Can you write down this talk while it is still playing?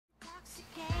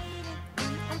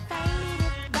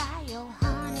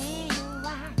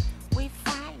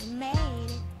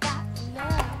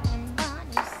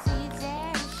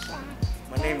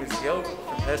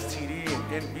STD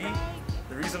and NB.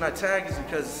 The reason I tag is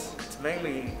because it's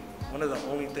mainly one of the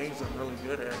only things I'm really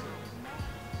good at.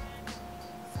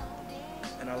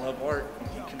 And I love art.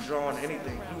 You can draw on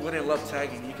anything. Who wouldn't love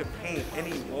tagging? You can paint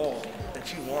any wall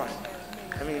that you want.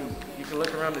 I mean, you can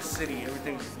look around the city,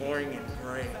 everything's boring and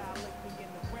gray.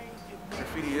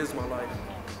 Graffiti is my life.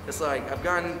 It's like I've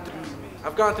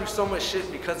gone through so much shit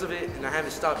because of it, and I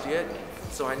haven't stopped yet.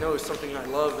 So I know it's something I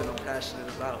love and I'm passionate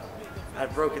about.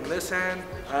 I've broken this hand,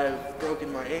 I've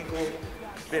broken my ankle,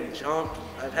 been jumped,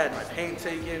 I've had my paint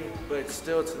taken, but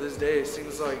still to this day it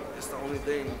seems like it's the only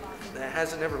thing that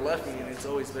hasn't ever left me, and it's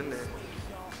always been there.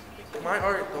 In my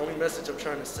art, the only message I'm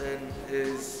trying to send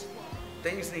is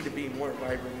things need to be more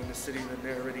vibrant in the city than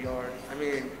they already are. I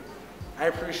mean, I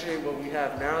appreciate what we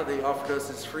have now. They offered us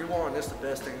this free wall, and it's the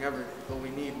best thing ever, but we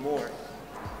need more.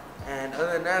 And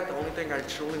other than that, the only thing I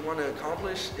truly want to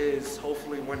accomplish is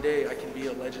hopefully one day I can be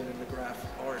a legend in the graphic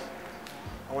art.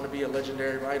 I want to be a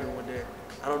legendary writer one day.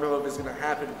 I don't know if it's going to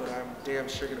happen, but I'm damn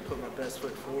sure going to put my best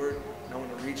foot forward, and I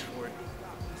want to reach for it.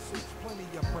 Plenty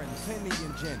of friends, Henny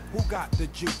and Jen, who got the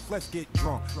juice? Let's get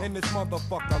drunk. And this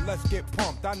motherfucker, let's get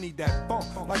pumped. I need that bump,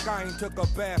 like I ain't took a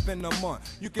bath in a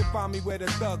month. You can find me where the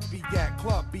thugs be at,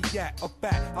 club be at, a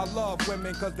fact. I love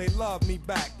women cause they love me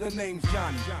back. The name's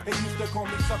Johnny. They used to call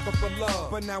me sucker for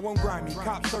love, but now I'm grimy.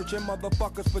 Cops searching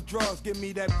motherfuckers for drugs, give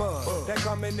me that buzz. That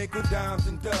come in nickel dimes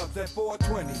and dubs at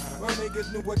 420. When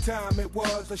niggas knew what time it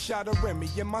was, a shot of Remy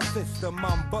in my system,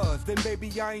 I'm buzzed. And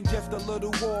baby, I ain't just a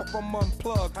little war from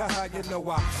unplugged. Haha, you know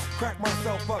I crack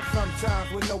myself up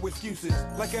sometimes with no excuses.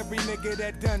 Like every nigga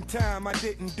that done time, I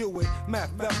didn't do it.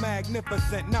 Meth, the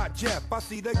magnificent, not Jeff. I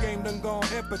see the game done gone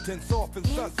impotent, soft and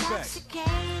suspect.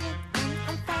 Intoxicated,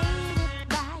 I'm faded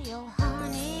by your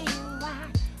honey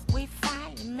wine. We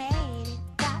finally made it,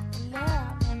 got the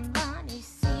love and money,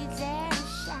 seeds and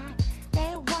shine.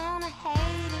 They wanna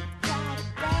hate it, try to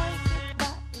break it,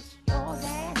 but it's yours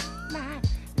and mine.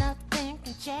 Nothing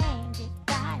can change it,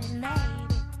 God has made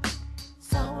it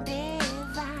so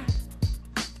divine.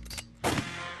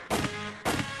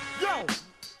 Yo,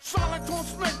 Charlotte on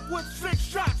Smith with 6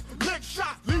 shots, lick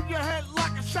shot, leave your head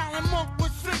like a Shaolin monk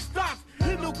with 6 dots.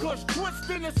 He knew Kush,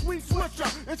 twisting a sweet switcher,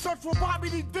 in search for Bobby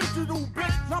the Digital,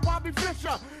 bitch, not Bobby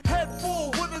Fischer. Head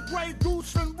full with a gray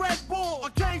goose and Red Bull, a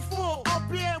case full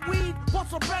of beer and weed,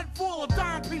 plus a bed full of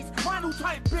dime piece, vinyl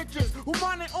type bitches, who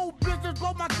mind their own business,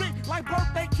 blow my dick like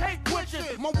birthday cake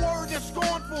witches. My word is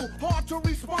scornful, hard to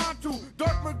respond to.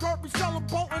 Dirt McGirt be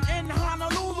celebrating in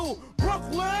Honolulu.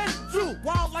 Brooklyn, zoo,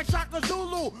 wild like Shaka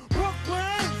Zulu.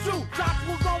 Brooklyn, zoo, shots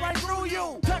will go right through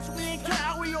you. Catch me in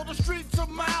Cali on the streets of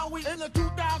Maui in the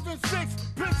 2006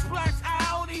 Big Splash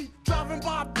Audi, driving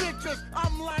by bitches.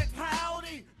 I'm like,